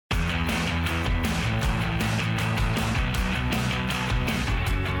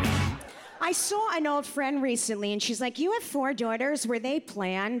I saw an old friend recently, and she's like, you have 4 daughters. Were they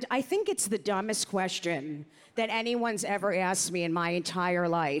planned? I think it's the dumbest question that anyone's ever asked me in my entire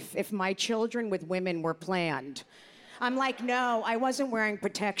life, if my children with women were planned. I'm like, no, I wasn't wearing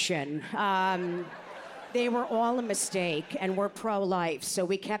protection. They were all a mistake, and we're pro-life, so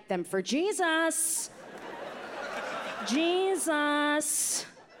we kept them for Jesus. Jesus.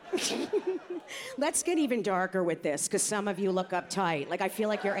 Let's get even darker with this, because some of you look uptight. Like, I feel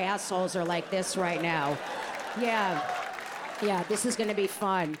like your assholes are like this right now. Yeah, this is gonna be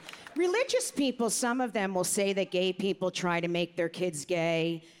fun. Religious people, some of them will say that gay people try to make their kids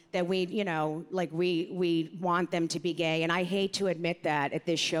gay, that we want them to be gay. And I hate to admit that at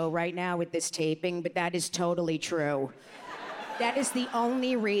this show right now with this taping, but that is totally true. That is the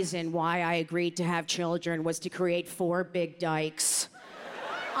only reason why I agreed to have children, was to create 4 big dykes.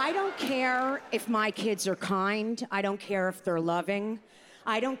 I don't care if my kids are kind. I don't care if they're loving.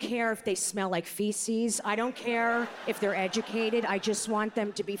 I don't care if they smell like feces. I don't care if they're educated. I just want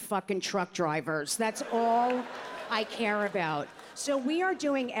them to be fucking truck drivers. That's all I care about. So we are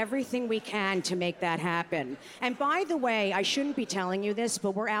doing everything we can to make that happen. And by the way, I shouldn't be telling you this,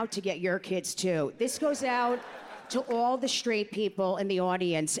 but we're out to get your kids too. This goes out to all the straight people in the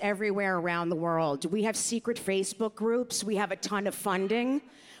audience everywhere around the world. We have secret Facebook groups. We have a ton of funding.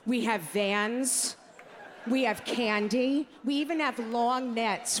 We have vans. We have candy. We even have long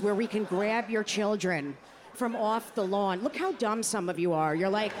nets where we can grab your children from off the lawn. Look how dumb some of you are. You're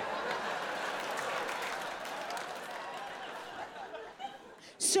like...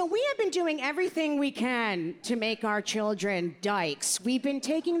 So we have been doing everything we can to make our children dykes. We've been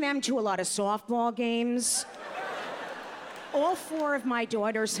taking them to a lot of softball games. All 4 of my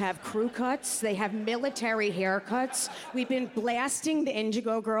daughters have crew cuts. They have military haircuts. We've been blasting the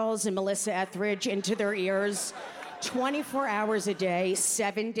Indigo Girls and Melissa Etheridge into their ears 24 hours a day,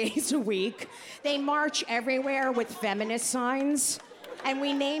 7 days a week. They march everywhere with feminist signs. And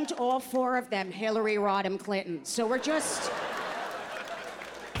we named all 4 of them Hillary Rodham Clinton. So we're just...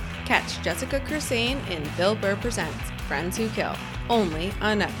 Catch Jessica Kirsan in Bill Burr Presents Friends Who Kill, only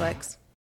on Netflix.